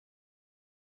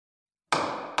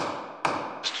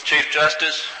Chief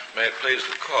Justice, may it please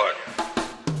the court.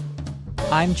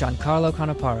 I'm Giancarlo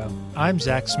Canaparo. I'm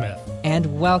Zach Smith.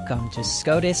 And welcome to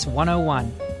SCOTUS 101,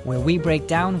 where we break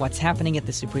down what's happening at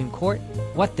the Supreme Court,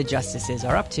 what the justices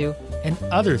are up to, and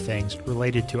other things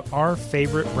related to our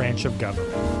favorite branch of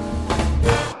government.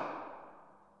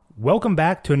 Welcome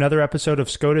back to another episode of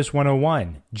SCOTUS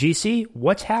 101. GC,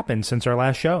 what's happened since our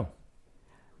last show?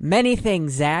 Many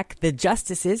things, Zach. The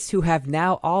justices, who have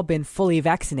now all been fully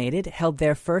vaccinated, held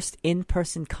their first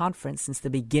in-person conference since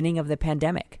the beginning of the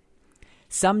pandemic.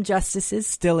 Some justices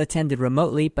still attended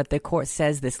remotely, but the court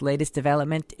says this latest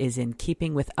development is in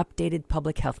keeping with updated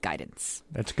public health guidance.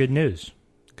 That's good news.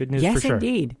 Good news yes, for sure. Yes,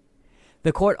 indeed.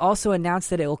 The court also announced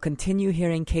that it will continue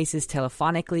hearing cases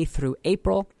telephonically through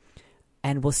April,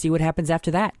 and we'll see what happens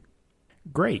after that.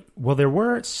 Great. Well, there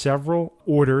were several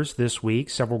orders this week,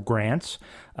 several grants.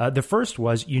 The first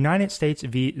was United States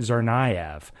v.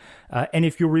 Tsarnaev. And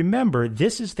if you remember,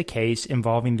 this is the case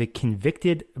involving the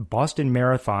convicted Boston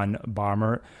Marathon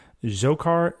bomber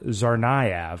Dzhokhar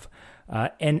Tsarnaev.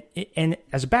 And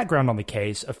as a background on the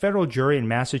case, a federal jury in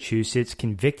Massachusetts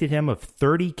convicted him of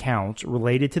 30 counts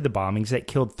related to the bombings that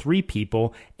killed 3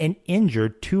 people and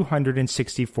injured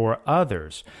 264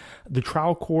 others. The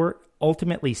trial court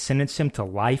ultimately sentenced him to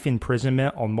life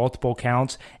imprisonment on multiple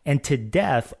counts and to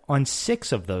death on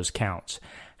 6 of those counts.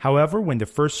 However, when the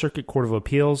First Circuit Court of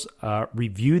Appeals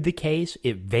reviewed the case,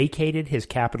 it vacated his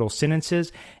capital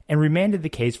sentences and remanded the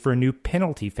case for a new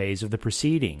penalty phase of the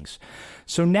proceedings.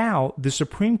 So now the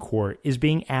Supreme Court is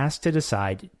being asked to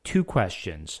decide 2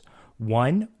 questions.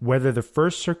 1, whether the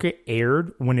First Circuit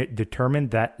erred when it determined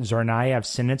that Tsarnaev's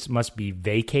sentence must be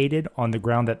vacated on the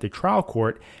ground that the trial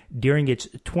court, during its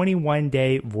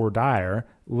 21-day voir dire,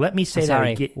 let me say that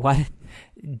again. What?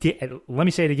 Let me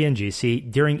say it again,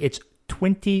 GC. During its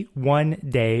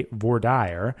 21-day voir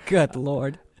dire. Good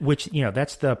Lord. Which,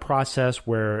 that's the process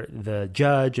where the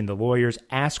judge and the lawyers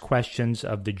ask questions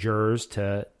of the jurors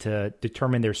to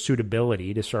determine their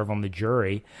suitability to serve on the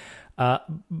jury.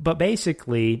 But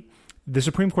basically, the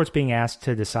Supreme Court's being asked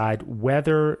to decide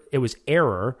whether it was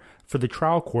error for the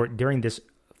trial court during this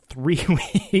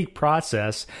 3-week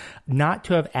process not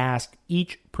to have asked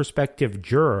each prospective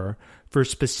juror for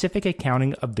specific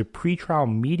accounting of the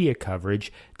pretrial media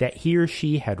coverage that he or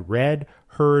she had read,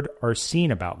 heard, or seen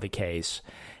about the case.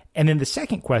 And then the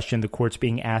second question the court's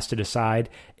being asked to decide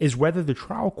is whether the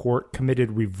trial court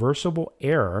committed reversible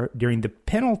error during the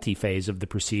penalty phase of the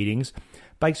proceedings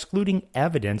by excluding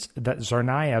evidence that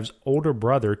Tsarnaev's older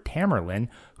brother, Tamerlan,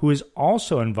 who is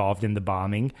also involved in the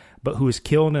bombing but who was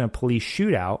killed in a police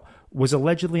shootout, was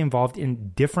allegedly involved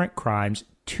in different crimes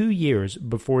 2 years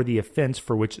before the offense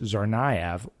for which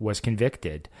Tsarnaev was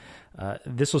convicted.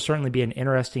 This will certainly be an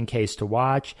interesting case to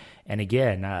watch. And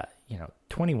again,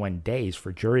 21 days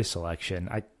for jury selection.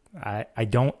 I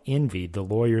don't envy the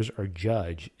lawyers or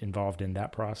judge involved in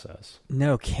that process.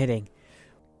 No kidding.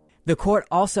 The court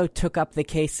also took up the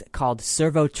case called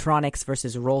Servotronics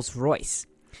versus Rolls-Royce.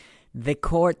 The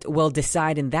court will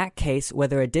decide in that case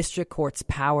whether a district court's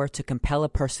power to compel a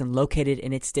person located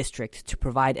in its district to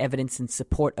provide evidence in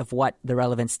support of what the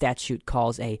relevant statute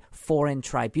calls a foreign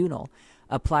tribunal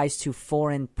applies to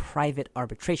foreign private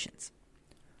arbitrations.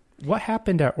 What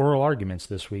happened at oral arguments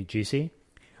this week, GC?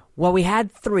 Well, we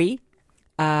had 3.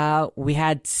 We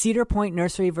had Cedar Point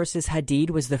Nursery versus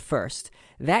Hadid was the first.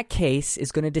 That case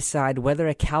is going to decide whether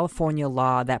a California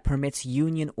law that permits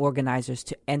union organizers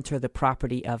to enter the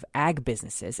property of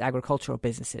agricultural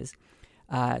businesses,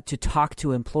 to talk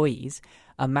to employees,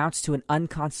 amounts to an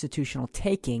unconstitutional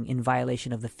taking in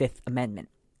violation of the Fifth Amendment.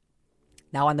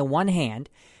 Now, on the one hand,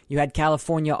 you had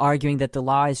California arguing that the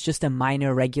law is just a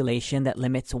minor regulation that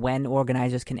limits when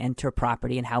organizers can enter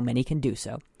property and how many can do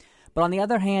so. But on the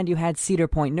other hand, you had Cedar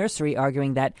Point Nursery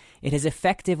arguing that it has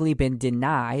effectively been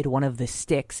denied one of the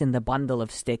sticks in the bundle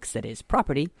of sticks that is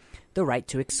property, the right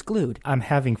to exclude. I'm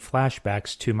having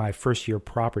flashbacks to my first-year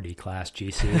property class,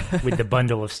 GC, with the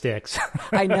bundle of sticks.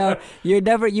 I know. You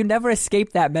never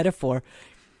escape that metaphor.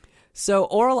 So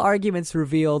oral arguments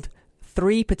revealed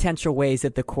 3 potential ways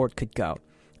that the court could go.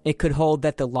 It could hold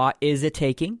that the law is a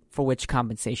taking for which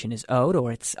compensation is owed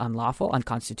or it's unlawful,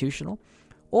 unconstitutional.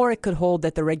 Or it could hold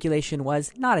that the regulation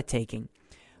was not a taking.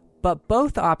 But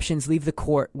both options leave the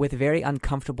court with a very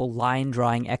uncomfortable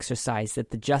line-drawing exercise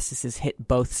that the justices hit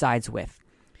both sides with.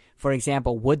 For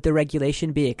example, would the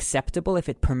regulation be acceptable if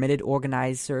it permitted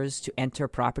organizers to enter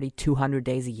property 200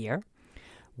 days a year?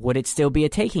 Would it still be a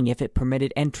taking if it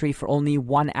permitted entry for only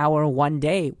 1 hour, 1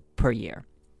 day per year?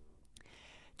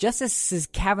 Justices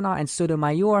Kavanaugh and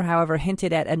Sotomayor, however,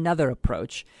 hinted at another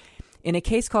approach. In a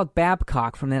case called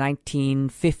Babcock from the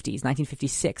 1950s,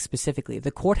 1956 specifically,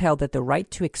 the court held that the right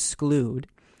to exclude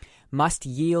must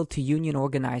yield to union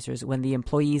organizers when the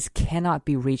employees cannot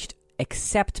be reached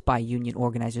except by union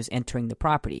organizers entering the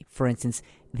property. For instance,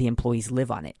 the employees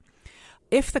live on it.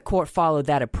 If the court followed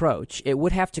that approach, it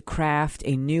would have to craft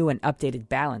a new and updated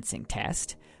balancing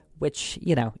test, which,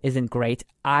 isn't great.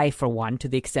 I, for one, to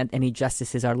the extent any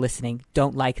justices are listening,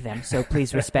 don't like them, so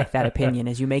please respect that opinion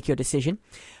as you make your decision.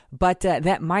 But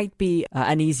that might be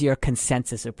an easier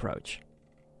consensus approach.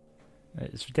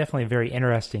 It's definitely a very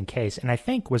interesting case, and I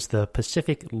think was the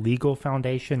Pacific Legal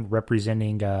Foundation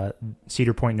representing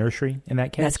Cedar Point Nursery in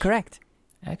that case? That's correct.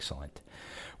 Excellent.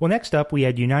 Well, next up, we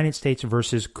had United States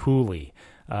versus Cooley.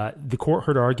 The court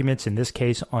heard arguments in this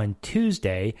case on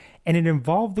Tuesday, and it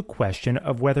involved the question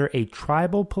of whether a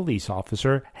tribal police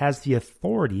officer has the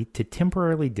authority to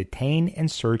temporarily detain and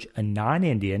search a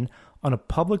non-Indian on a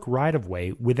public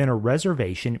right-of-way within a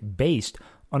reservation based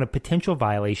on a potential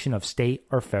violation of state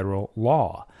or federal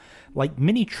law. Like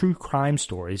many true crime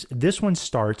stories, this one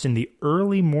starts in the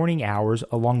early morning hours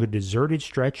along a deserted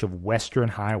stretch of Western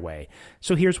Highway.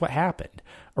 So here's what happened.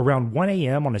 Around 1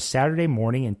 a.m. on a Saturday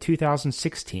morning in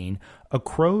 2016, a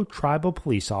Crow tribal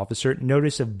police officer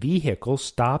noticed a vehicle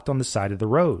stopped on the side of the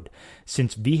road.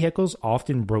 Since vehicles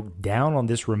often broke down on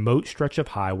this remote stretch of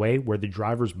highway where the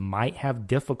drivers might have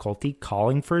difficulty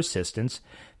calling for assistance,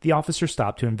 the officer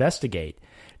stopped to investigate.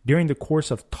 During the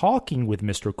course of talking with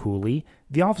Mr. Cooley,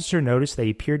 the officer noticed that he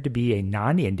appeared to be a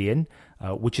non-Indian,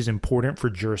 which is important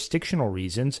for jurisdictional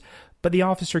reasons, but the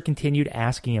officer continued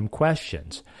asking him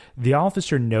questions. The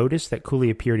officer noticed that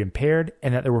Cooley appeared impaired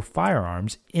and that there were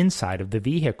firearms inside of the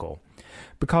vehicle.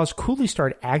 Because Cooley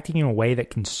started acting in a way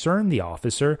that concerned the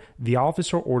officer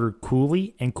ordered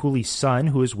Cooley and Cooley's son,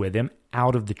 who was with him,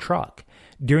 out of the truck.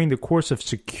 During the course of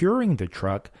securing the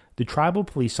truck, the tribal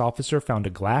police officer found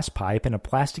a glass pipe and a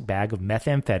plastic bag of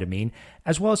methamphetamine,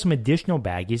 as well as some additional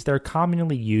baggies that are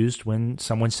commonly used when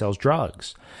someone sells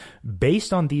drugs.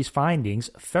 Based on these findings,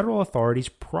 federal authorities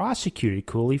prosecuted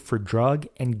Cooley for drug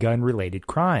and gun-related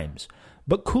crimes.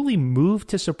 But Cooley moved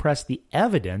to suppress the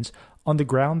evidence on the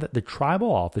ground that the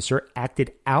tribal officer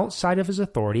acted outside of his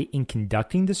authority in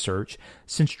conducting the search,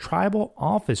 since tribal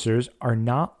officers are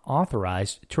not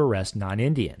authorized to arrest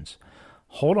non-Indians.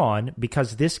 Hold on,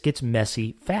 because this gets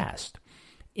messy fast.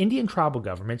 Indian tribal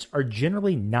governments are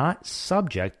generally not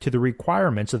subject to the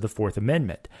requirements of the Fourth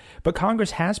Amendment, but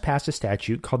Congress has passed a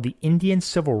statute called the Indian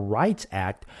Civil Rights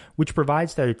Act, which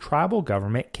provides that a tribal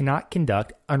government cannot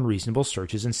conduct unreasonable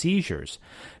searches and seizures.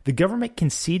 The government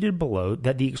conceded below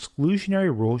that the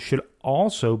exclusionary rule should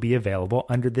also be available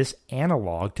under this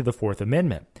analog to the Fourth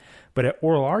Amendment. But at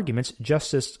oral arguments,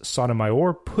 Justice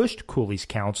Sotomayor pushed Cooley's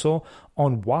counsel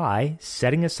on why,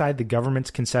 setting aside the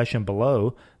government's concession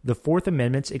below, the Fourth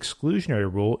Amendment's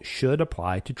exclusionary rule should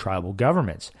apply to tribal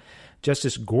governments.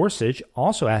 Justice Gorsuch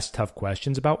also asked tough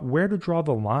questions about where to draw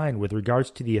the line with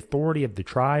regards to the authority of the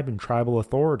tribe and tribal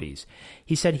authorities.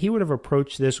 He said he would have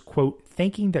approached this, quote,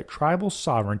 thinking that tribal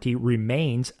sovereignty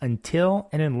remains until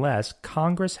and unless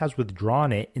Congress has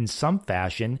withdrawn it in some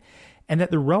fashion, and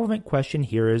that the relevant question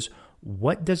here is,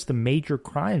 what does the Major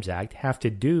Crimes Act have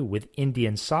to do with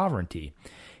Indian sovereignty?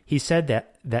 He said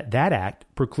that act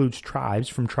precludes tribes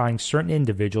from trying certain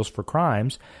individuals for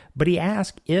crimes, but he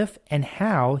asked if and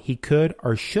how he could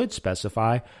or should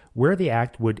specify where the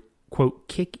act would, quote,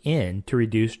 kick in to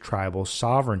reduce tribal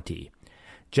sovereignty.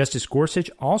 Justice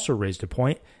Gorsuch also raised a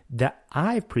point that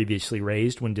I've previously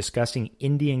raised when discussing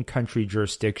Indian country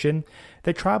jurisdiction,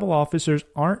 that tribal officers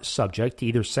aren't subject to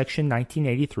either Section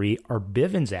 1983 or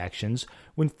Bivens actions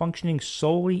when functioning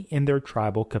solely in their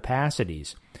tribal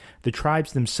capacities. The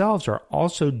tribes themselves are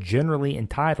also generally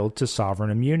entitled to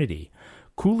sovereign immunity.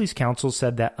 Cooley's counsel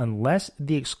said that unless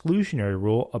the exclusionary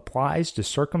rule applies to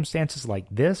circumstances like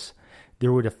this,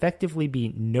 there would effectively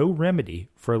be no remedy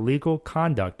for illegal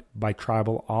conduct by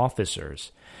tribal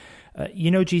officers.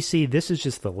 GC, this is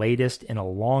just the latest in a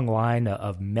long line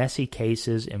of messy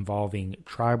cases involving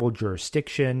tribal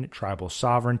jurisdiction, tribal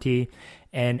sovereignty,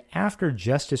 and after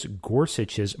Justice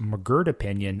Gorsuch's McGirt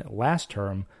opinion last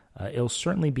term, it'll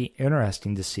certainly be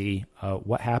interesting to see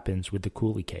what happens with the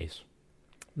Cooley case.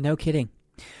 No kidding.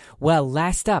 Well,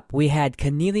 last up, we had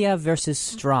Caligula versus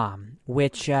Strom,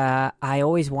 which I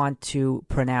always want to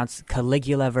pronounce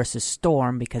Caligula versus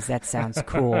Storm because that sounds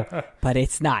cool, but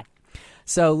it's not.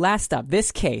 So last up,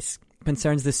 this case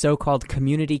concerns the so-called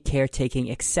community caretaking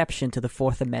exception to the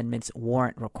Fourth Amendment's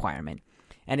warrant requirement,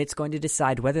 and it's going to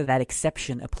decide whether that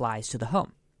exception applies to the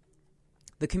home.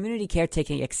 The community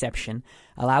caretaking exception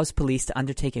allows police to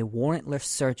undertake a warrantless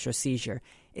search or seizure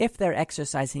if they're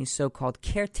exercising so-called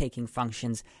caretaking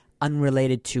functions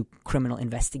unrelated to criminal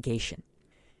investigation.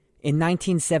 In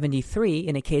 1973,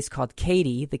 in a case called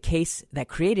Cady, the case that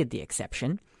created the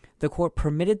exception, the court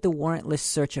permitted the warrantless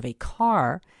search of a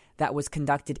car that was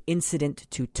conducted incident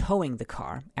to towing the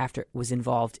car after it was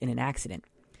involved in an accident.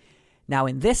 Now,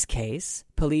 in this case,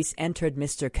 police entered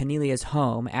Mr. Canelia's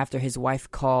home after his wife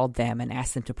called them and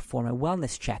asked them to perform a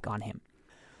wellness check on him.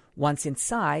 Once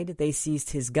inside, they seized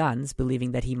his guns,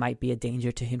 believing that he might be a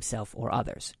danger to himself or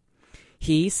others.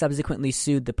 He subsequently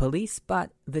sued the police,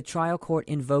 but the trial court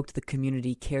invoked the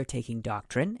community caretaking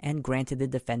doctrine and granted the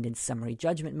defendant's summary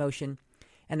judgment motion,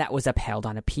 and that was upheld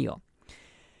on appeal.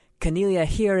 Canelia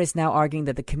here is now arguing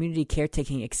that the community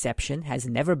caretaking exception has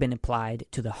never been applied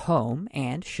to the home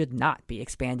and should not be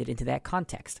expanded into that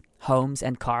context. Homes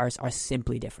and cars are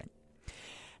simply different.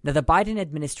 Now, the Biden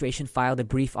administration filed a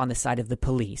brief on the side of the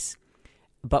police,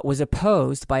 but was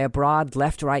opposed by a broad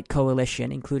left-right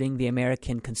coalition, including the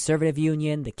American Conservative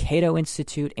Union, the Cato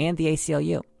Institute, and the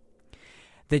ACLU.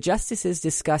 The justices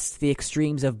discussed the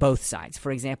extremes of both sides.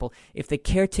 For example, if the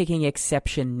caretaking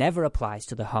exception never applies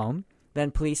to the home, then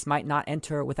police might not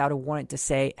enter without a warrant to,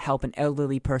 say, help an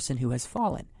elderly person who has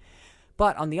fallen.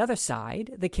 But on the other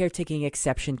side, the caretaking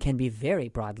exception can be very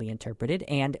broadly interpreted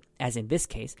and, as in this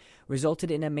case,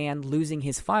 resulted in a man losing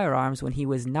his firearms when he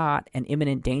was not an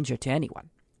imminent danger to anyone.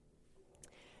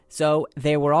 So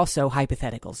there were also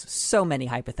hypotheticals, so many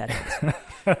hypotheticals.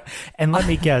 And let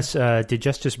me guess, did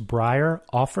Justice Breyer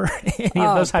offer any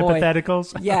of those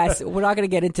hypotheticals? Yes, we're not going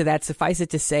to get into that. Suffice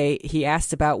it to say, he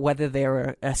asked about whether there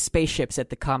were spaceships at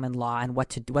the common law and what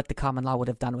the common law would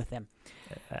have done with them.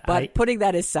 But putting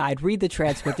that aside, read the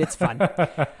transcript. It's fun.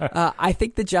 I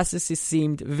think the justices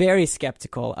seemed very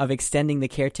skeptical of extending the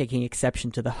caretaking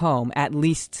exception to the home, at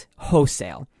least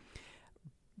wholesale.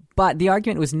 But the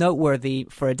argument was noteworthy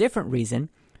for a different reason.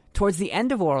 Towards the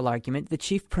end of oral argument, the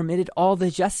chief permitted all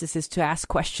the justices to ask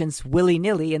questions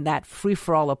willy-nilly in that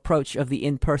free-for-all approach of the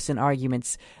in-person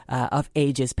arguments of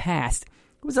ages past.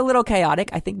 It was a little chaotic.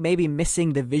 I think maybe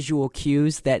missing the visual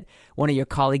cues that one of your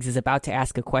colleagues is about to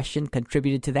ask a question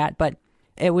contributed to that, but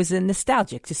it was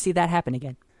nostalgic to see that happen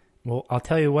again. Well, I'll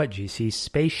tell you what, GC,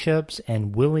 spaceships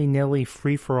and willy-nilly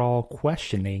free-for-all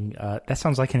questioning, that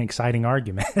sounds like an exciting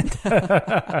argument.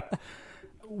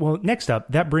 Well, next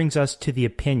up, that brings us to the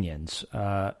opinions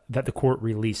that the court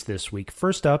released this week.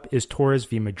 First up is Torres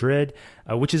v. Madrid,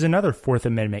 which is another Fourth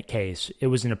Amendment case. It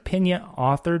was an opinion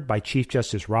authored by Chief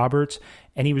Justice Roberts,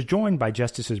 and he was joined by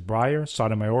Justices Breyer,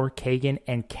 Sotomayor, Kagan,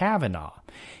 and Kavanaugh.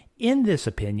 In this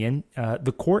opinion,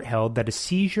 the court held that a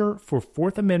seizure for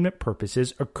Fourth Amendment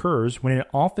purposes occurs when an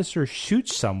officer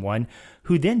shoots someone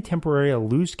who then temporarily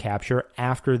eludes capture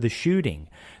after the shooting.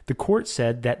 The court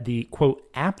said that the, quote,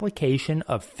 application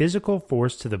of physical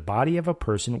force to the body of a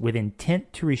person with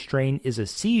intent to restrain is a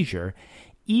seizure,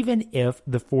 even if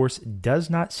the force does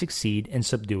not succeed in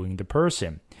subduing the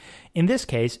person. In this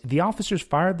case, the officers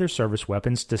fired their service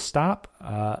weapons to stop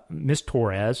Ms.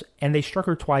 Torres, and they struck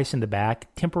her twice in the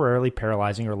back, temporarily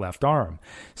paralyzing her left arm.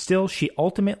 Still, she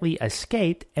ultimately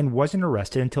escaped and wasn't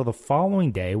arrested until the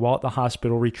following day while at the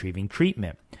hospital retrieving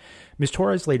treatment. Ms.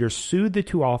 Torres later sued the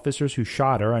two officers who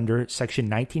shot her under Section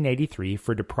 1983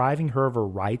 for depriving her of her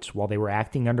rights while they were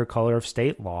acting under color of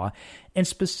state law, and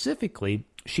specifically,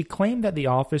 she claimed that the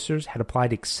officers had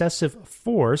applied excessive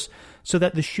force so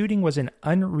that the shooting was an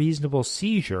unreasonable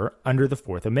seizure under the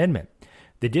Fourth Amendment.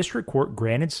 The district court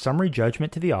granted summary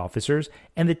judgment to the officers,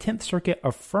 and the Tenth Circuit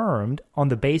affirmed on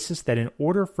the basis that in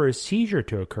order for a seizure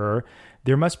to occur,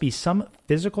 there must be some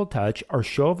physical touch or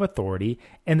show of authority,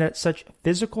 and that such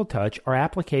physical touch or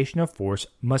application of force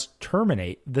must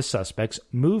terminate the suspect's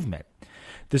movement.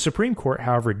 The Supreme Court,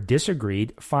 however,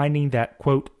 disagreed, finding that,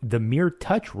 quote, the mere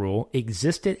touch rule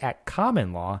existed at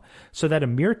common law so that a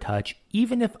mere touch,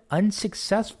 even if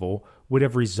unsuccessful, would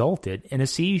have resulted in a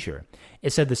seizure.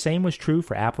 It said the same was true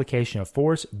for application of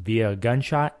force via a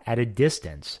gunshot at a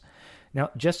distance. Now,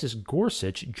 Justice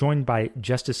Gorsuch, joined by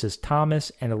Justices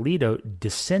Thomas and Alito,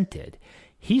 dissented.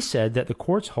 He said that the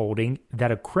court's holding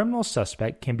that a criminal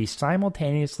suspect can be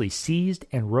simultaneously seized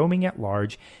and roaming at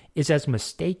large is as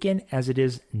mistaken as it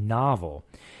is novel.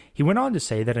 He went on to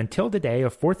say that until today, a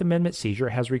Fourth Amendment seizure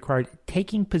has required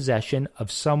taking possession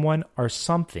of someone or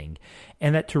something,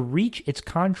 and that to reach its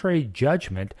contrary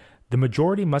judgment, the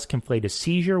majority must conflate a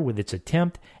seizure with its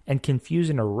attempt and confuse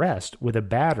an arrest with a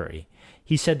battery.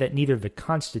 He said that neither the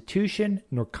Constitution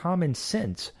nor common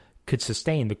sense could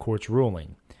sustain the court's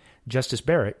ruling. Justice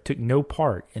Barrett took no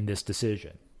part in this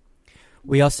decision.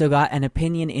 We also got an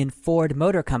opinion in Ford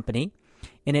Motor Company.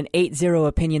 In an 8-0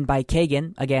 opinion by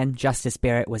Kagan, again, Justice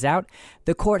Barrett was out,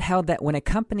 the court held that when a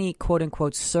company,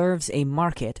 quote-unquote, serves a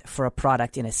market for a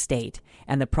product in a state,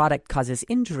 and the product causes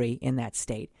injury in that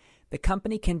state, the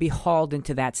company can be hauled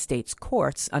into that state's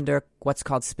courts under what's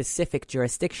called specific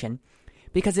jurisdiction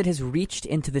because it has reached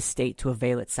into the state to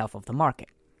avail itself of the market.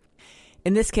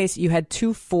 In this case, you had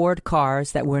 2 Ford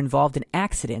cars that were involved in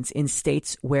accidents in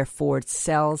states where Ford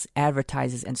sells,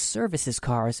 advertises, and services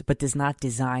cars but does not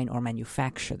design or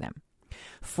manufacture them.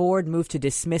 Ford moved to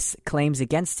dismiss claims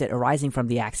against it arising from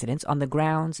the accidents on the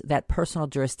grounds that personal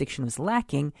jurisdiction was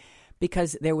lacking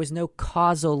because there was no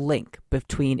causal link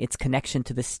between its connection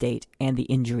to the state and the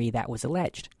injury that was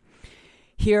alleged.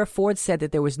 Here, Ford said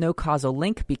that there was no causal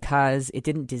link because it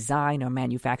didn't design or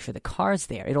manufacture the cars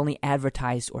there. It only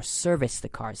advertised or serviced the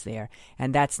cars there,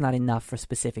 and that's not enough for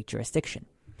specific jurisdiction.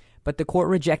 But the court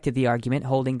rejected the argument,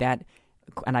 holding that,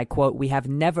 and I quote, "We have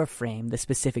never framed the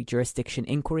specific jurisdiction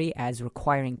inquiry as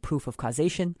requiring proof of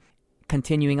causation.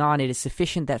 Continuing on, it is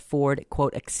sufficient that Ford,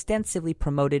 quote, extensively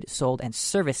promoted, sold, and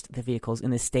serviced the vehicles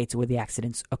in the states where the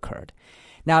accidents occurred."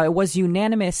 Now, it was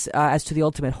unanimous as to the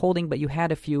ultimate holding, but you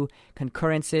had a few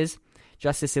concurrences.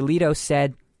 Justice Alito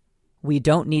said, "We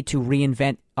don't need to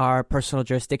reinvent our personal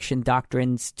jurisdiction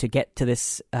doctrines to get to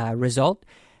this result.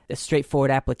 A straightforward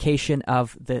application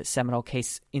of the seminal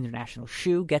case International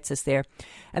Shoe gets us there."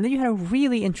 And then you had a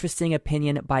really interesting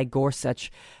opinion by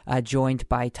Gorsuch, joined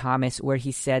by Thomas, where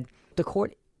he said the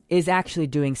court is actually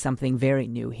doing something very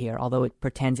new here, although it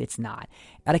pretends it's not.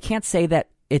 And I can't say that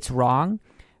it's wrong,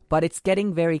 but it's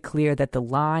getting very clear that the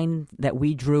line that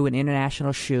we drew in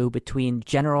International Shoe between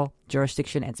general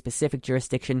jurisdiction and specific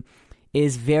jurisdiction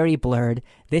is very blurred.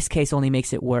 This case only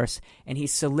makes it worse, and he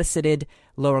solicited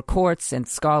lower courts and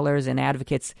scholars and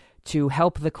advocates to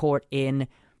help the court in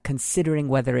considering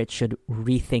whether it should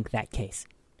rethink that case.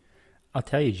 I'll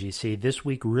tell you, GC, this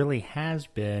week really has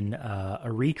been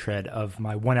a retread of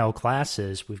my 1L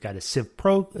classes. We've got a Civ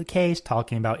Pro case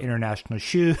talking about International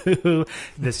Shoe,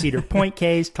 the Cedar Point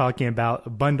case talking about a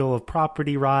bundle of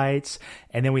property rights,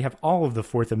 and then we have all of the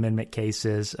Fourth Amendment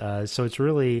cases. So it's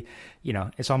really,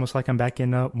 it's almost like I'm back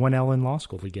in 1L in law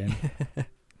school again.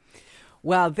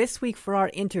 Well, this week for our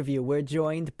interview, we're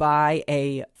joined by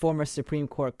a former Supreme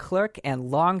Court clerk and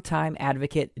longtime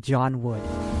advocate, John Wood.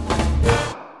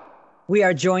 We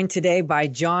are joined today by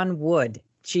John Wood,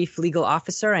 Chief Legal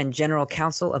Officer and General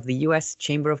Counsel of the U.S.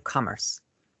 Chamber of Commerce.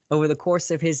 Over the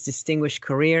course of his distinguished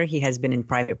career, he has been in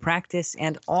private practice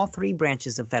and all 3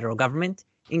 branches of federal government,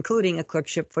 including a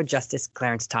clerkship for Justice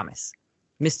Clarence Thomas.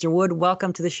 Mr. Wood,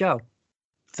 welcome to the show.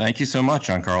 Thank you so much,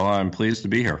 Giancarlo. I'm pleased to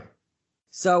be here.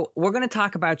 So we're going to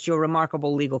talk about your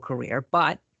remarkable legal career,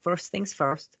 but first things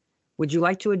first, would you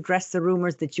like to address the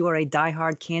rumors that you are a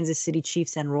diehard Kansas City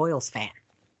Chiefs and Royals fan?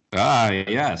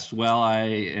 Yes. Well,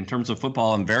 in terms of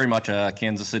football, I'm very much a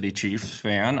Kansas City Chiefs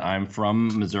fan. I'm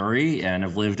from Missouri and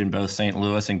have lived in both St.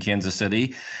 Louis and Kansas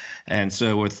City. And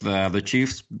so with the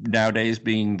Chiefs nowadays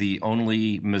being the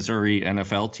only Missouri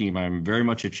NFL team, I'm very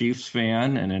much a Chiefs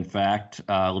fan. And in fact,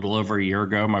 a little over a year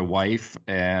ago, my wife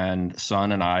and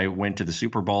son and I went to the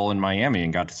Super Bowl in Miami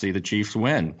and got to see the Chiefs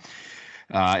win.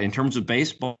 In terms of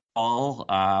baseball,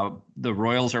 the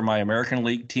Royals are my American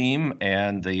League team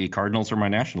and the Cardinals are my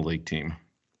National League team.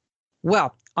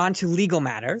 Well, on to legal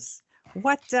matters.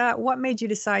 What made you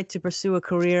decide to pursue a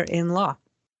career in law?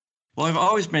 Well, I've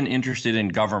always been interested in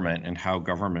government and how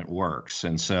government works.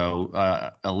 And so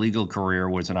a legal career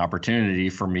was an opportunity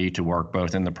for me to work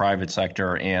both in the private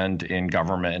sector and in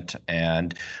government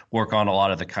and work on a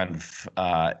lot of the kind of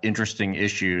interesting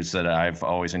issues that I've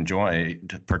always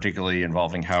enjoyed, particularly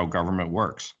involving how government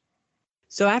works.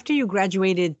 So after you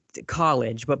graduated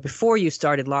college, but before you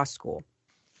started law school,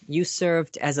 you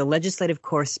served as a legislative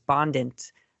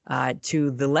correspondent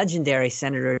to the legendary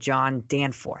Senator John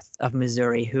Danforth of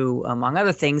Missouri, who, among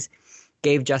other things,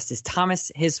 gave Justice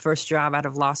Thomas his first job out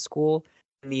of law school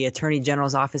in the Attorney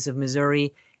General's Office of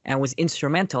Missouri and was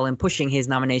instrumental in pushing his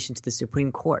nomination to the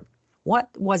Supreme Court. What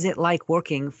was it like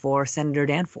working for Senator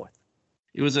Danforth?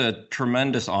 It was a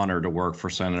tremendous honor to work for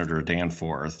Senator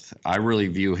Danforth. I really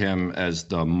view him as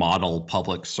the model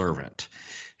public servant.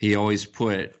 He always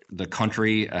put the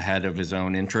country ahead of his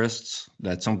own interests.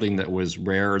 That's something that was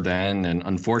rare then and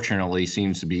unfortunately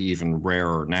seems to be even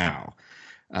rarer now.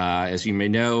 As you may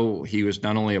know, he was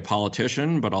not only a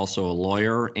politician, but also a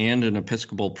lawyer and an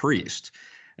Episcopal priest.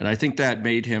 And I think that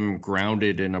made him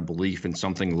grounded in a belief in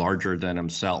something larger than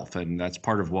himself. And that's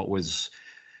part of what was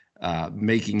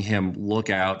making him look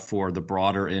out for the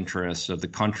broader interests of the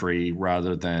country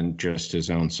rather than just his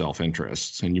own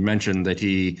self-interests. And you mentioned that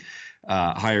he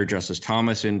hired Justice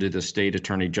Thomas into the state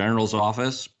attorney general's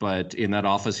office, but in that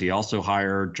office, he also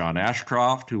hired John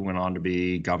Ashcroft, who went on to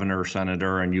be governor,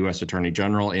 senator, and U.S. attorney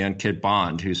general, and Kit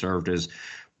Bond, who served as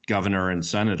governor and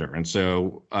senator. And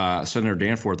so Senator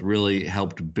Danforth really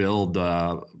helped build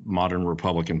the modern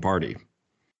Republican Party.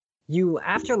 You,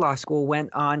 after law school,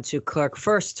 went on to clerk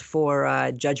first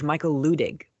for Judge Michael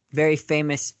Luttig, very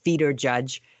famous feeder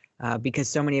judge, because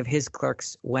so many of his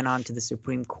clerks went on to the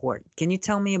Supreme Court. Can you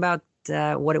tell me about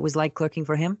what it was like clerking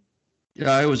for him?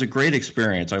 Yeah, it was a great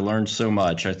experience. I learned so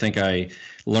much. I think I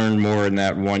learned more in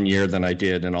that 1 year than I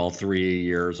did in all 3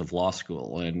 years of law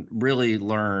school, and really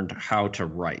learned how to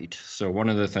write. So one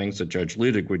of the things that Judge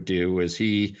Luttig would do is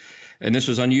and this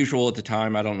was unusual at the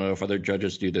time, I don't know if other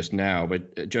judges do this now,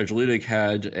 but Judge Luttig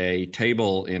had a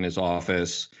table in his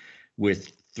office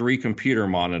with 3 computer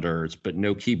monitors, but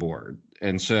no keyboard.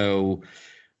 And so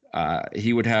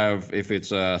he would have, if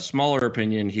it's a smaller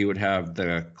opinion, he would have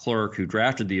the clerk who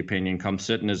drafted the opinion come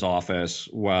sit in his office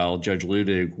while Judge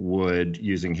Luttig would,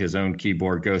 using his own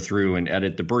keyboard, go through and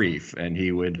edit the brief. And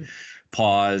he would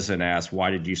pause and ask,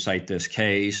 why did you cite this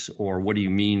case? Or what do you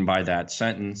mean by that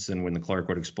sentence? And when the clerk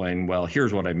would explain, well,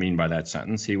 here's what I mean by that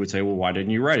sentence, he would say, well, why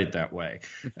didn't you write it that way?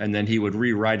 And then he would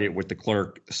rewrite it with the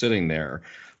clerk sitting there.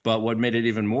 But what made it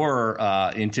even more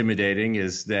intimidating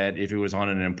is that if it was on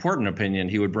an important opinion,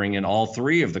 he would bring in all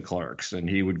 3 of the clerks, and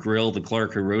he would grill the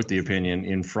clerk who wrote the opinion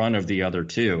in front of the other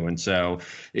 2. And so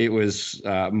it was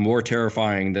more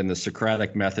terrifying than the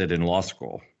Socratic method in law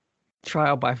school.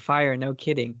 Trial by fire, no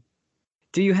kidding.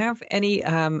 Do you have any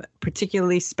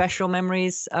particularly special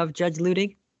memories of Judge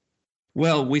Luttig?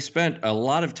 Well, we spent a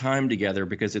lot of time together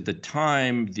because at the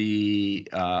time, the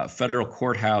federal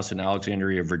courthouse in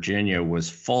Alexandria, Virginia was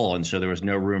full, and so there was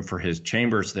no room for his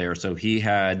chambers there. So he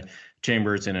had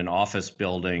chambers in an office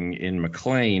building in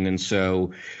McLean. And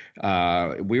so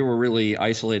we were really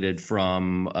isolated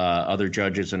from other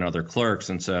judges and other clerks.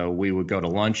 And so we would go to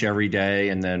lunch every day.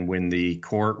 And then when the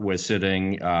court was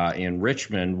sitting in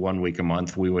Richmond 1 week a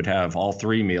month, we would have all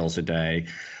 3 meals a day.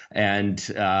 And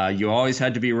you always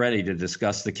had to be ready to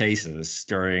discuss the cases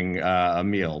during a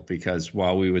meal, because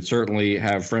while we would certainly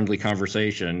have friendly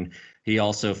conversation, he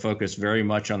also focused very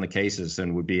much on the cases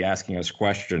and would be asking us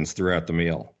questions throughout the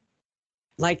meal.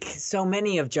 Like so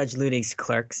many of Judge Luttig's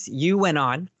clerks, you went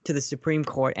on to the Supreme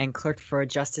Court and clerked for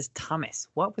Justice Thomas.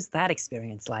 What was that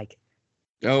experience like?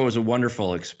 Oh, it was a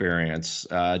wonderful experience.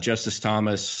 Justice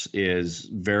Thomas is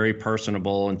very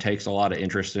personable and takes a lot of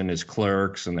interest in his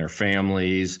clerks and their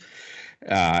families.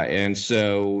 And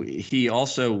so he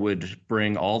also would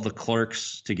bring all the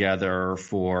clerks together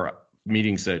for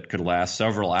meetings that could last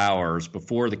several hours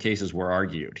before the cases were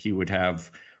argued. He would have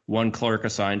one clerk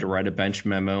assigned to write a bench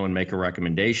memo and make a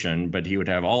recommendation, but he would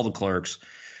have all the clerks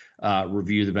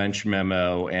review the bench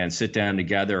memo and sit down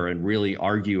together and really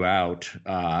argue out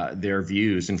their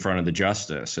views in front of the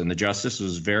justice. And the justice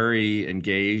was very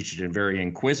engaged and very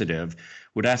inquisitive,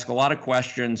 would ask a lot of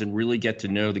questions and really get to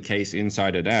know the case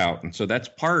inside and out. And so that's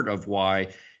part of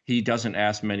why he doesn't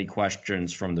ask many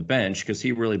questions from the bench, because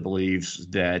he really believes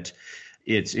that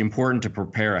it's important to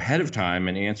prepare ahead of time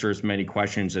and answer as many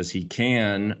questions as he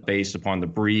can based upon the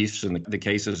briefs and the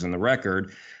cases and the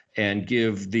record, and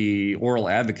give the oral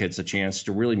advocates a chance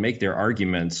to really make their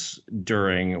arguments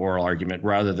during oral argument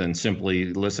rather than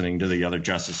simply listening to the other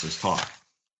justices talk.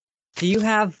 Do you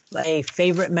have a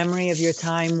favorite memory of your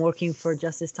time working for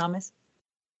Justice Thomas?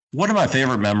 One of my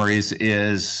favorite memories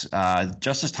is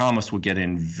Justice Thomas would get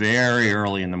in very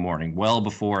early in the morning, well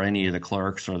before any of the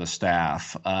clerks or the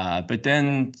staff. But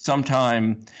then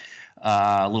sometime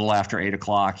a little after 8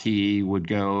 o'clock, he would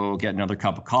go get another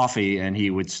cup of coffee, and he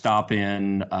would stop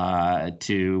in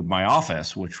to my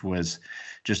office, which was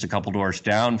just a couple doors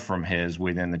down from his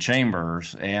within the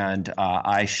chambers. And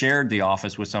I shared the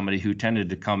office with somebody who tended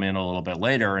to come in a little bit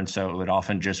later. And so it would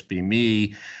often just be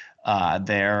me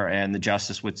there, and the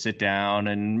justice would sit down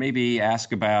and maybe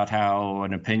ask about how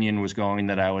an opinion was going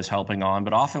that I was helping on,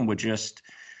 but often would just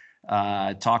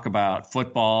talk about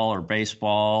football or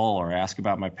baseball or ask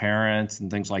about my parents and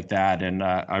things like that. And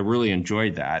I really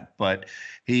enjoyed that. But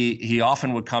he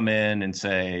often would come in and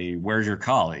say, "Where's your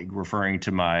colleague?" referring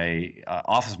to my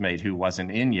office mate who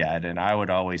wasn't in yet. And I would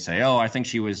always say, "Oh, I think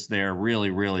she was there really,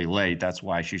 really late. That's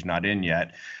why she's not in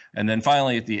yet." And then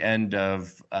finally, at the end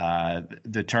of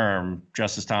the term,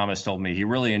 Justice Thomas told me he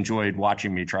really enjoyed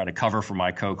watching me try to cover for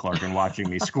my co-clerk and watching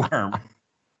me squirm.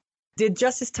 Did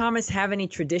Justice Thomas have any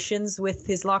traditions with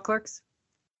his law clerks?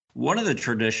 One of the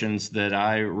traditions that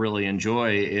I really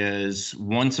enjoy is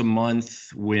once a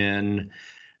month when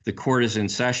the court is in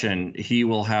session, he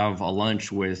will have a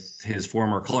lunch with his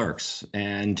former clerks,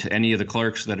 and any of the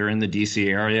clerks that are in the DC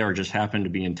area or just happen to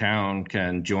be in town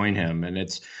can join him. And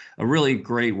it's a really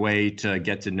great way to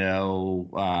get to know,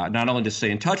 not only to stay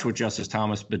in touch with Justice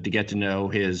Thomas, but to get to know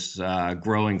his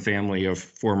growing family of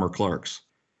former clerks.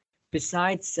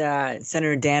 Besides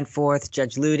Senator Danforth,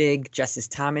 Judge Luttig, Justice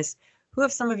Thomas, who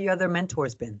have some of your other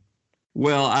mentors been?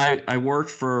 Well, I worked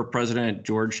for President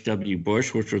George W.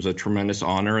 Bush, which was a tremendous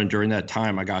honor. And during that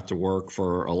time, I got to work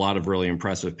for a lot of really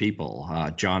impressive people.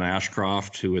 John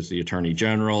Ashcroft, who was the Attorney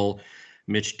General,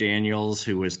 Mitch Daniels,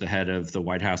 who was the head of the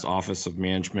White House Office of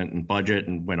Management and Budget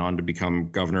and went on to become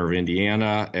governor of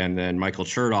Indiana, and then Michael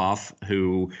Chertoff,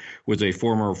 who was a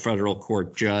former federal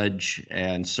court judge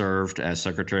and served as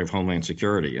Secretary of Homeland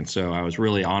Security. And so I was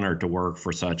really honored to work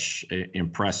for such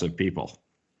impressive people.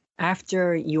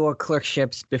 After your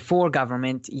clerkships before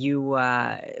government, you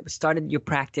started your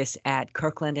practice at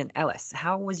Kirkland & Ellis.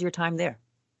 How was your time there?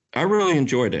 I really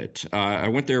enjoyed it. I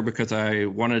went there because I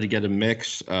wanted to get a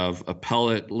mix of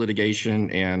appellate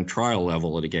litigation and trial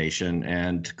level litigation,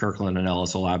 and Kirkland &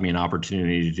 Ellis allowed me an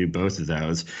opportunity to do both of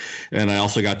those. And I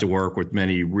also got to work with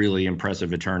many really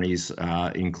impressive attorneys,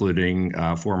 including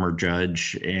former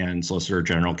Judge and Solicitor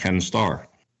General Ken Starr.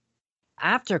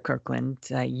 After Kirkland,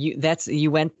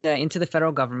 you went into the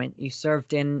federal government. You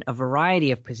served in a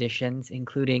variety of positions,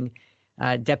 including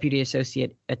Deputy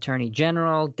Associate Attorney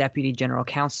General, Deputy General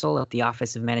Counsel at the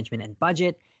Office of Management and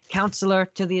Budget, Counselor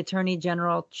to the Attorney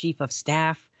General, Chief of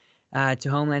Staff to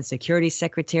Homeland Security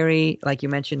Secretary, like you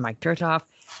mentioned, Mike Chertoff,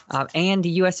 and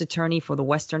U.S. Attorney for the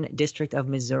Western District of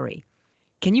Missouri.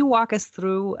 Can you walk us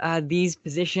through these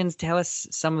positions? Tell us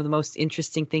some of the most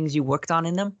interesting things you worked on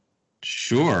in them.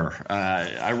 Sure.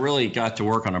 I really got to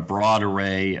work on a broad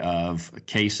array of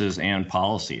cases and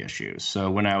policy issues.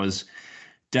 So when I was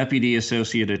Deputy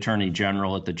Associate Attorney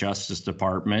General at the Justice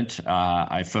Department,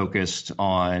 I focused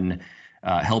on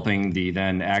helping the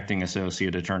then acting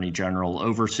Associate Attorney General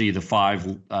oversee the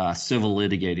 5 civil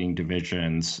litigating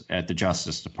divisions at the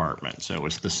Justice Department. So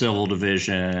it's the Civil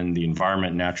Division, the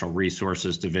Environment and Natural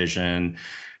Resources Division,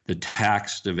 the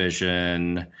Tax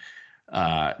Division,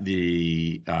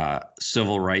 the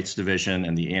Civil Rights Division,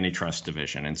 and the Antitrust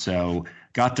Division. And so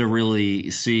got to really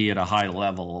see at a high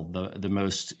level the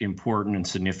most important and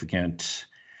significant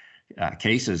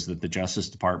cases that the Justice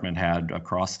Department had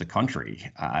across the country.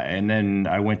 And then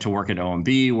I went to work at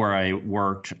OMB, where I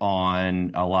worked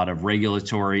on a lot of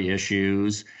regulatory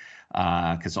issues,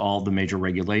 because all the major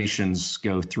regulations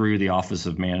go through the Office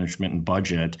of Management and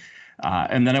Budget.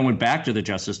 And then I went back to the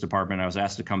Justice Department. I was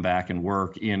asked to come back and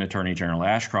work in Attorney General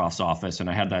Ashcroft's office, and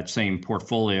I had that same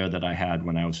portfolio that I had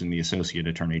when I was in the Associate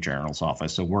Attorney General's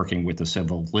office, so working with the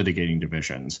civil litigating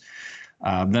divisions.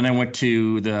 Then I went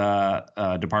to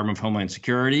the Department of Homeland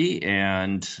Security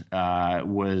and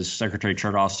was Secretary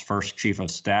Chertoff's first chief of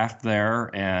staff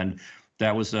there, and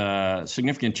that was a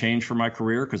significant change for my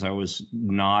career because I was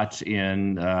not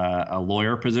in a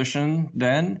lawyer position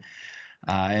then.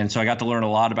 And so I got to learn a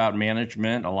lot about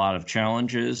management, a lot of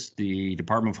challenges. The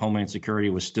Department of Homeland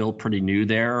Security was still pretty new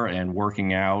there and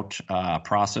working out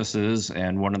processes.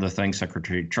 And one of the things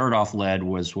Secretary Chertoff led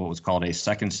was what was called a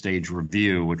second stage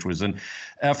review, which was an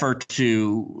effort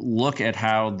to look at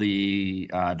how the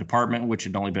department, which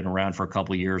had only been around for a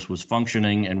couple of years, was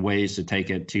functioning and ways to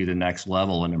take it to the next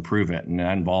level and improve it. And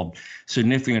that involved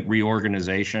significant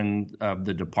reorganization of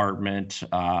the department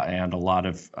and a lot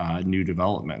of new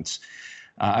developments.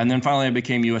 And then finally, I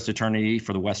became U.S. Attorney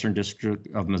for the Western District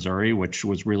of Missouri, which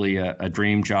was really a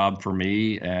dream job for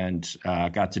me, and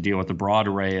got to deal with a broad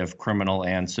array of criminal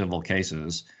and civil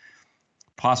cases.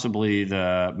 Possibly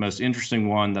the most interesting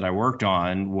one that I worked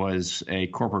on was a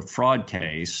corporate fraud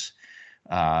case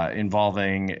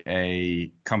involving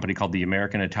a company called the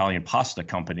American Italian Pasta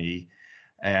Company,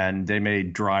 and they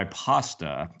made dry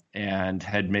pasta and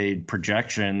had made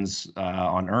projections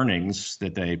on earnings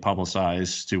that they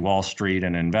publicized to Wall Street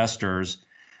and investors.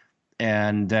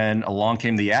 And then along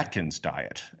came the Atkins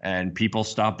diet, and people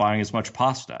stopped buying as much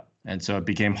pasta. And so it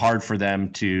became hard for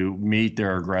them to meet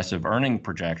their aggressive earning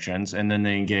projections. And then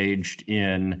they engaged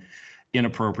in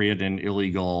inappropriate and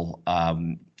illegal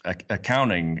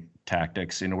accounting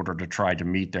tactics in order to try to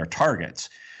meet their targets.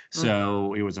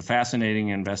 So it was a fascinating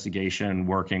investigation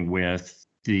working with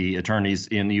the attorneys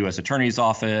in the U.S. Attorney's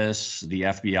Office, the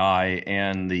FBI,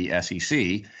 and the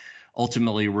SEC.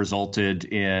 Ultimately resulted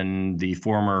in the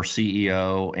former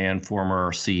CEO and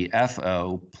former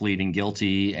CFO pleading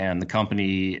guilty and the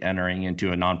company entering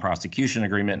into a non-prosecution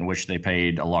agreement in which they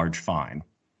paid a large fine.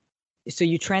 So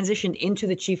you transitioned into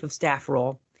the chief of staff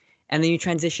role, and then you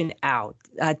transitioned out.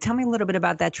 Tell me a little bit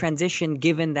about that transition,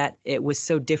 given that it was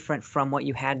so different from what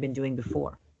you had been doing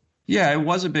before. Yeah, it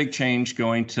was a big change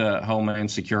going to Homeland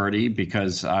Security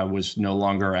because I was no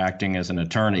longer acting as an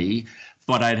attorney,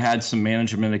 but I'd had some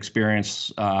management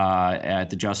experience at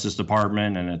the Justice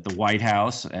Department and at the White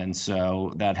House, and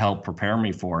so that helped prepare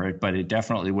me for it. But it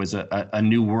definitely was a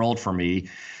new world for me,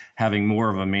 having more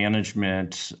of a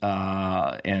management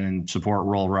and support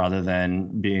role rather than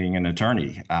being an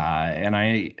attorney. And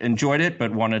I enjoyed it,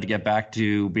 but wanted to get back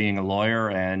to being a lawyer.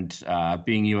 And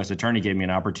being U.S. attorney gave me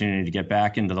an opportunity to get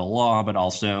back into the law, but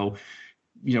also,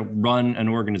 run an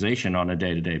organization on a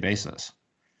day-to-day basis.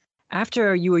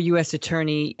 After you were U.S.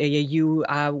 attorney, you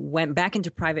went back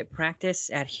into private practice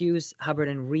at Hughes,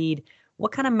 Hubbard & Reed.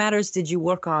 What kind of matters did you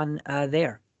work on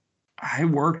there? I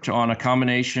worked on a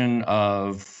combination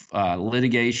of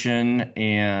litigation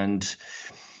and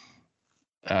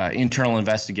internal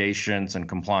investigations and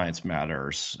compliance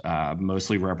matters,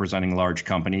 mostly representing large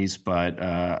companies, but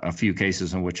a few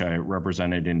cases in which I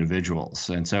represented individuals.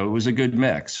 And so it was a good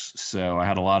mix. So I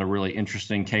had a lot of really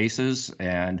interesting cases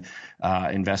and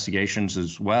investigations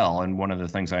as well. And one of the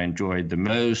things I enjoyed the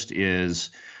most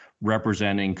is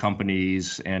representing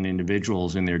companies and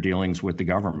individuals in their dealings with the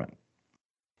government.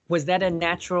 Was that a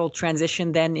natural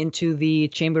transition then into the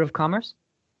Chamber of Commerce?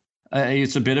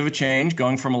 It's a bit of a change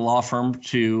going from a law firm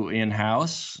to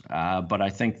in-house, but I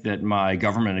think that my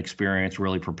government experience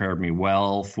really prepared me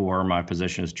well for my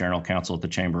position as general counsel at the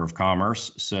Chamber of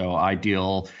Commerce. So I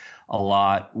deal a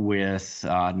lot with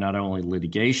not only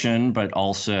litigation, but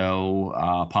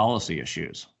also policy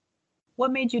issues.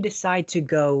 What made you decide to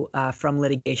go from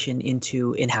litigation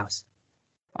into in-house?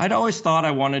 I'd always thought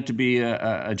I wanted to be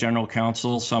a general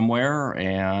counsel somewhere,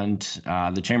 and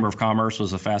the Chamber of Commerce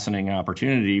was a fascinating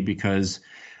opportunity because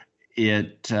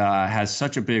it has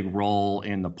such a big role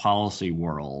in the policy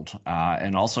world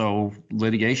and also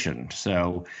litigation.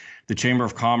 So the Chamber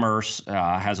of Commerce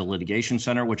has a litigation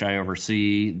center, which I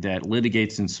oversee, that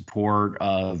litigates in support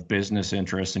of business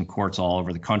interests in courts all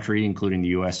over the country, including the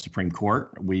U.S. Supreme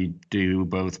Court. We do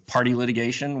both party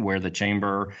litigation, where the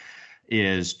Chamber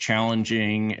is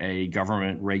challenging a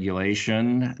government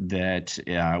regulation that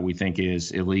we think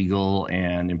is illegal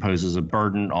and imposes a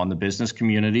burden on the business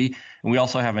community. And we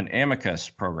also have an amicus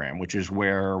program, which is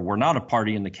where we're not a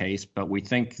party in the case, but we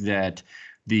think that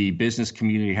the business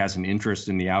community has an interest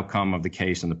in the outcome of the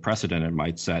case and the precedent it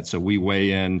might set. So we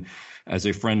weigh in as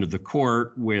a friend of the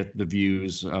court with the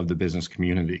views of the business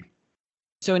community.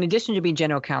 So in addition to being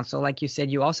general counsel, like you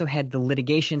said, you also head the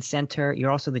litigation center.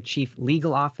 You're also the chief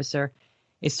legal officer.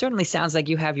 It certainly sounds like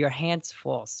you have your hands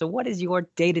full. So what is your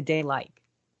day-to-day like?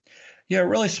 Yeah, I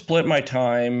really split my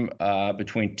time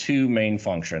between two main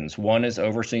functions. One is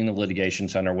overseeing the litigation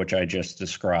center, which I just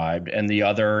described, and the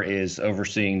other is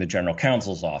overseeing the general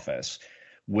counsel's office,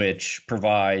 which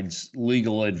provides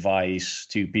legal advice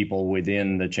to people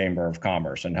within the Chamber of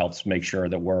Commerce and helps make sure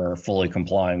that we're fully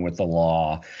complying with the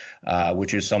law,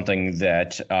 which is something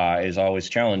that is always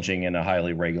challenging in a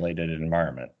highly regulated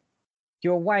environment.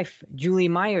 Your wife, Julie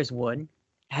Myers Wood,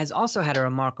 has also had a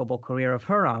remarkable career of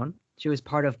her own. She was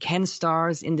part of Ken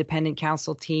Starr's independent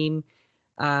counsel team,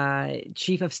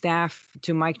 chief of staff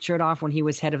to Mike Chertoff when he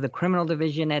was head of the criminal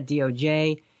division at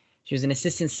DOJ. She was an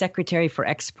assistant secretary for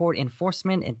export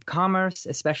enforcement and commerce,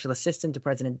 a special assistant to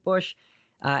President Bush,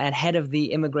 and head of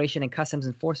the Immigration and Customs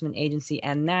Enforcement Agency,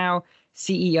 and now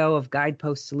CEO of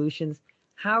Guidepost Solutions.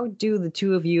 How do the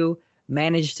two of you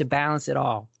manage to balance it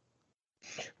all?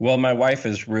 Well, my wife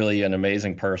is really an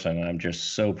amazing person. I'm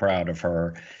just so proud of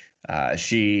her.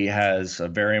 She has a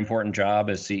very important job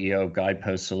as CEO of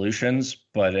Guidepost Solutions,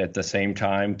 but at the same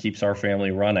time keeps our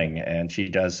family running. And she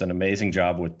does an amazing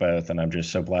job with both. And I'm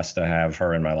just so blessed to have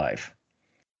her in my life.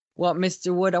 Well,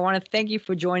 Mr. Wood, I want to thank you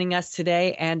for joining us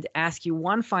today and ask you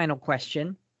one final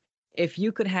question. If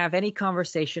you could have any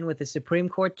conversation with a Supreme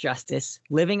Court justice,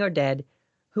 living or dead,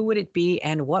 who would it be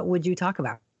and what would you talk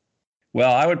about?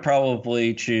 Well, I would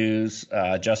probably choose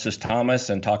Justice Thomas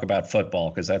and talk about football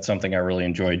because that's something I really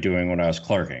enjoyed doing when I was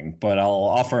clerking. But I'll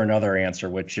offer another answer,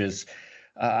 which is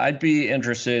I'd be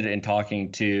interested in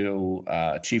talking to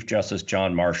Chief Justice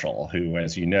John Marshall, who,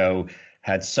 as you know,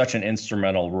 had such an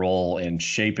instrumental role in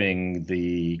shaping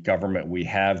the government we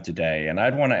have today. And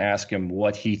I'd want to ask him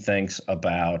what he thinks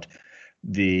about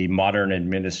the modern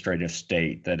administrative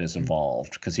state that has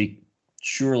evolved, because he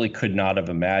surely could not have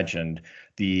imagined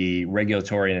the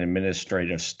regulatory and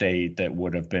administrative state that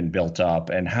would have been built up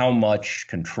and how much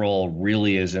control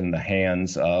really is in the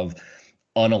hands of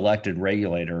unelected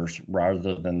regulators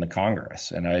rather than the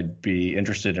Congress. And I'd be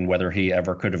interested in whether he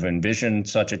ever could have envisioned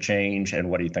such a change and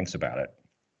what he thinks about it.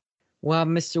 Well,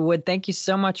 Mr. Wood, thank you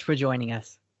so much for joining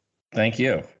us. Thank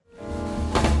you.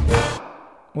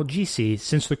 Well, GC,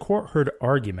 since the court heard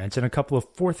arguments in a couple of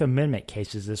Fourth Amendment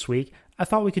cases this week, I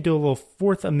thought we could do a little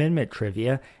Fourth Amendment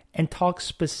trivia and talk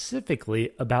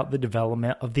specifically about the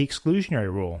development of the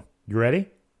exclusionary rule. You ready?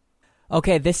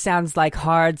 Okay, this sounds like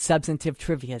hard substantive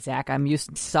trivia, Zach. I'm used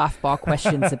to softball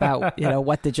questions about,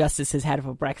 what the justices had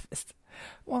for breakfast.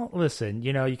 Well, listen,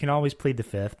 you can always plead the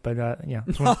fifth, but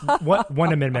it's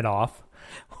one amendment off.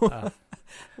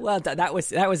 Well, that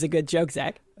was a good joke,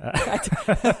 Zach.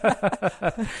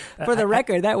 For the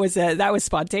record, that was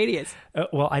spontaneous.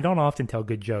 Well, I don't often tell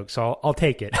good jokes, so I'll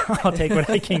take it. I'll take what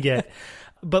I can get.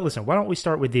 But listen, why don't we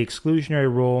start with the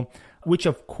exclusionary rule, which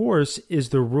of course is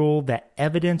the rule that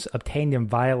evidence obtained in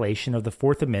violation of the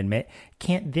Fourth Amendment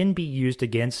can't then be used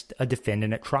against a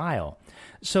defendant at trial.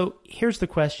 So here's the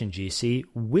question, GC.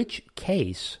 Which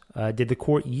case did the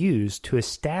court use to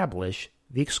establish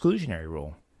the exclusionary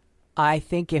rule? I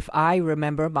think if I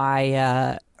remember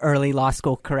my early law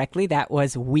school correctly, that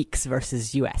was Weeks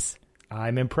versus U.S.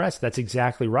 I'm impressed. That's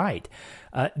exactly right.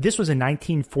 This was a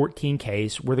 1914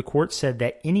 case where the court said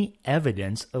that any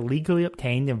evidence illegally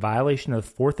obtained in violation of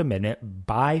the Fourth Amendment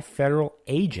by federal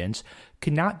agents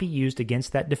could not be used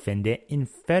against that defendant in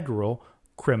federal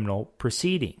criminal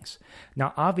proceedings.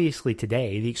 Now, obviously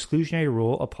today, the exclusionary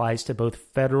rule applies to both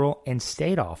federal and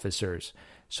state officers.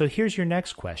 So here's your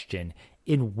next question.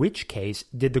 In which case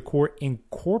did the court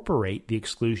incorporate the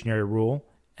exclusionary rule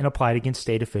and apply it against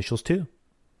state officials too?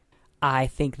 I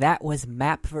think that was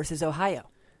Mapp versus Ohio.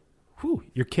 Whew,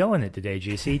 you're killing it today,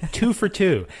 GC. 2 for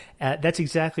 2. That's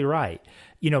exactly right.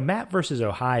 Mapp versus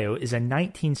Ohio is a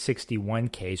 1961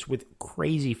 case with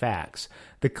crazy facts.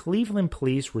 The Cleveland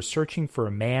police were searching for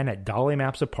a man at Dolly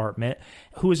Mapp's apartment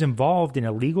who was involved in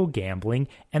illegal gambling,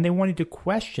 and they wanted to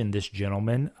question this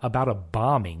gentleman about a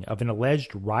bombing of an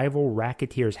alleged rival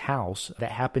racketeer's house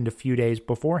that happened a few days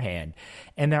beforehand.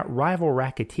 And that rival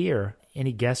racketeer,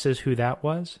 any guesses who that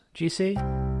was, GC?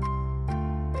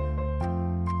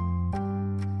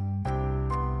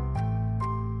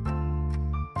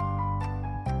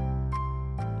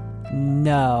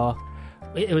 No.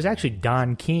 It was actually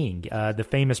Don King, the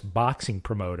famous boxing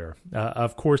promoter.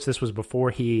 Of course, this was before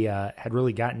he had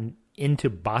really gotten into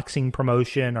boxing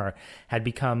promotion or had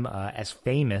become as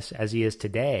famous as he is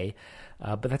today.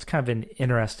 But that's kind of an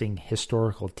interesting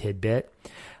historical tidbit.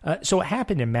 So what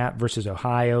happened in Mapp versus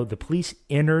Ohio, the police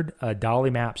entered Dolly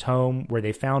Mapp's home where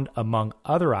they found, among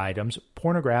other items,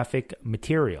 pornographic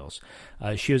materials.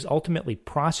 She was ultimately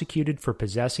prosecuted for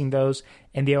possessing those,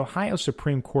 and the Ohio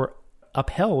Supreme Court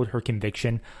upheld her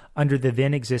conviction under the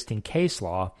then existing case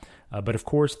law. But of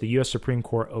course, the U.S. Supreme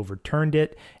Court overturned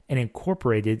it and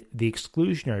incorporated the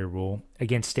exclusionary rule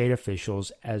against state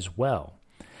officials as well.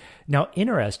 Now,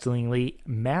 interestingly,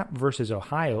 Mapp versus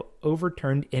Ohio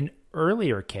overturned an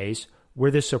earlier case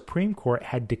where the Supreme Court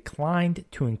had declined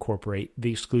to incorporate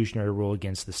the exclusionary rule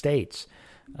against the states.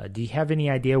 Do you have any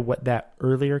idea what that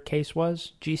earlier case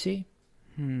was, GC?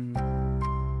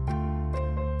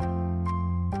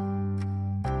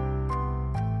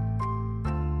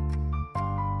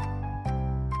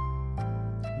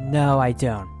 No, I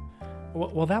don't.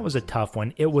 Well, that was a tough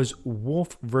one. It was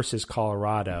Wolf versus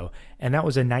Colorado, and that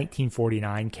was a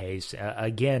 1949 case,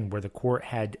 again, where the court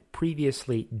had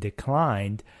previously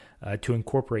declined to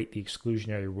incorporate the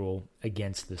exclusionary rule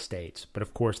against the states. But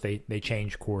of course, they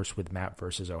changed course with Mapp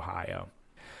versus Ohio.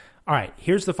 All right,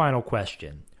 here's the final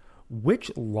question.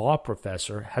 Which law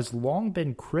professor has long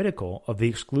been critical of the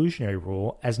exclusionary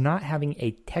rule as not having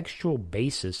a textual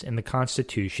basis in the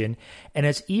Constitution and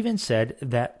has even said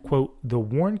that, quote, the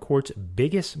Warren Court's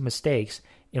biggest mistakes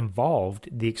involved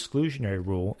the exclusionary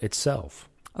rule itself?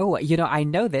 Oh, I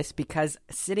know this because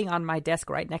sitting on my desk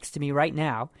right next to me right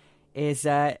now is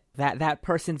that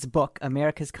person's book,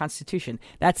 America's Constitution.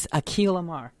 That's Akhil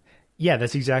Amar. Yeah,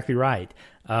 that's exactly right.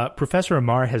 Professor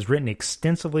Amar has written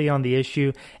extensively on the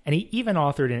issue, and he even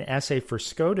authored an essay for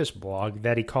SCOTUS blog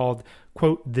that he called,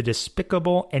 quote, the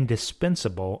despicable and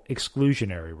dispensable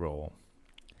exclusionary rule.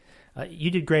 You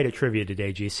did great at trivia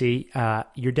today, GC.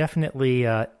 You're definitely,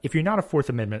 if you're not a Fourth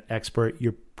Amendment expert,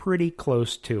 you're pretty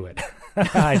close to it,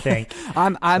 I think.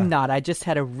 I'm not. I just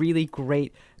had a really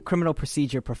great criminal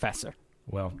procedure professor.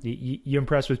 Well, you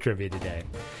impressed with trivia today.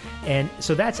 And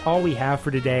so that's all we have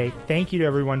for today. Thank you to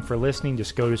everyone for listening to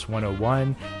SCOTUS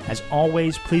 101. As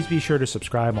always, please be sure to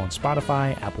subscribe on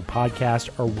Spotify, Apple Podcasts,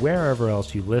 or wherever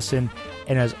else you listen.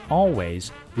 And as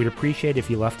always, we'd appreciate if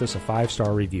you left us a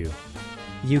 5-star review.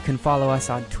 You can follow us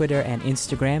on Twitter and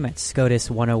Instagram at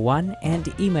SCOTUS101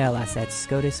 and email us at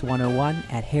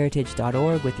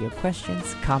SCOTUS101@heritage.org with your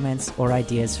questions, comments, or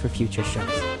ideas for future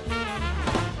shows.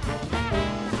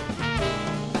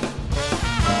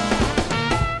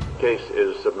 Case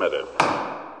is submitted.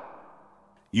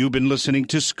 You've been listening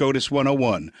to SCOTUS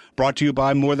 101, brought to you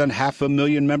by more than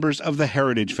 500,000 members of the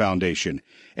Heritage Foundation.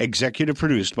 Executive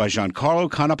produced by Giancarlo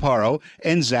Canaparo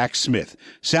and Zach Smith.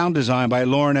 Sound design by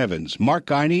Lauren Evans, Mark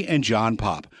Guiney, and John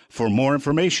Pop. For more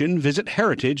information, visit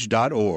heritage.org.